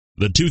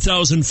The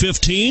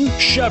 2015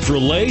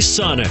 Chevrolet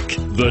Sonic.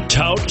 The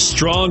tout,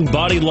 strong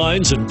body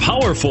lines, and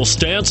powerful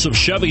stance of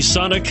Chevy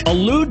Sonic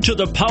allude to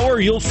the power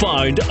you'll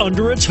find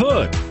under its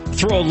hood.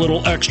 Throw a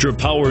little extra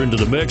power into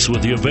the mix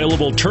with the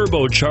available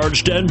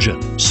turbocharged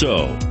engine.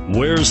 So,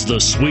 where's the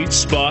sweet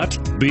spot?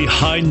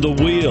 Behind the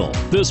wheel.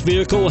 This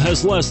vehicle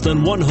has less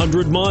than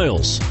 100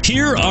 miles.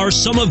 Here are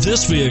some of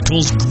this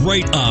vehicle's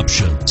great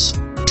options: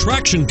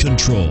 traction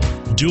control,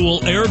 dual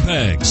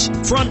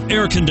airbags, front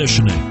air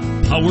conditioning,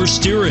 power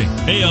steering,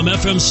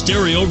 AM/FM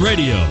stereo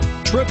radio,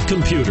 trip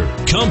computer,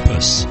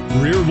 compass,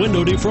 rear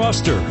window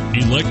defroster,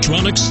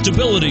 electronic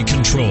stability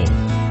control,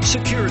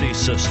 security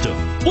system.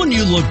 Wouldn't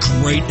you look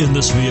great in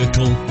this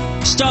vehicle?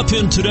 Stop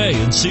in today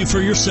and see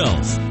for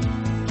yourself.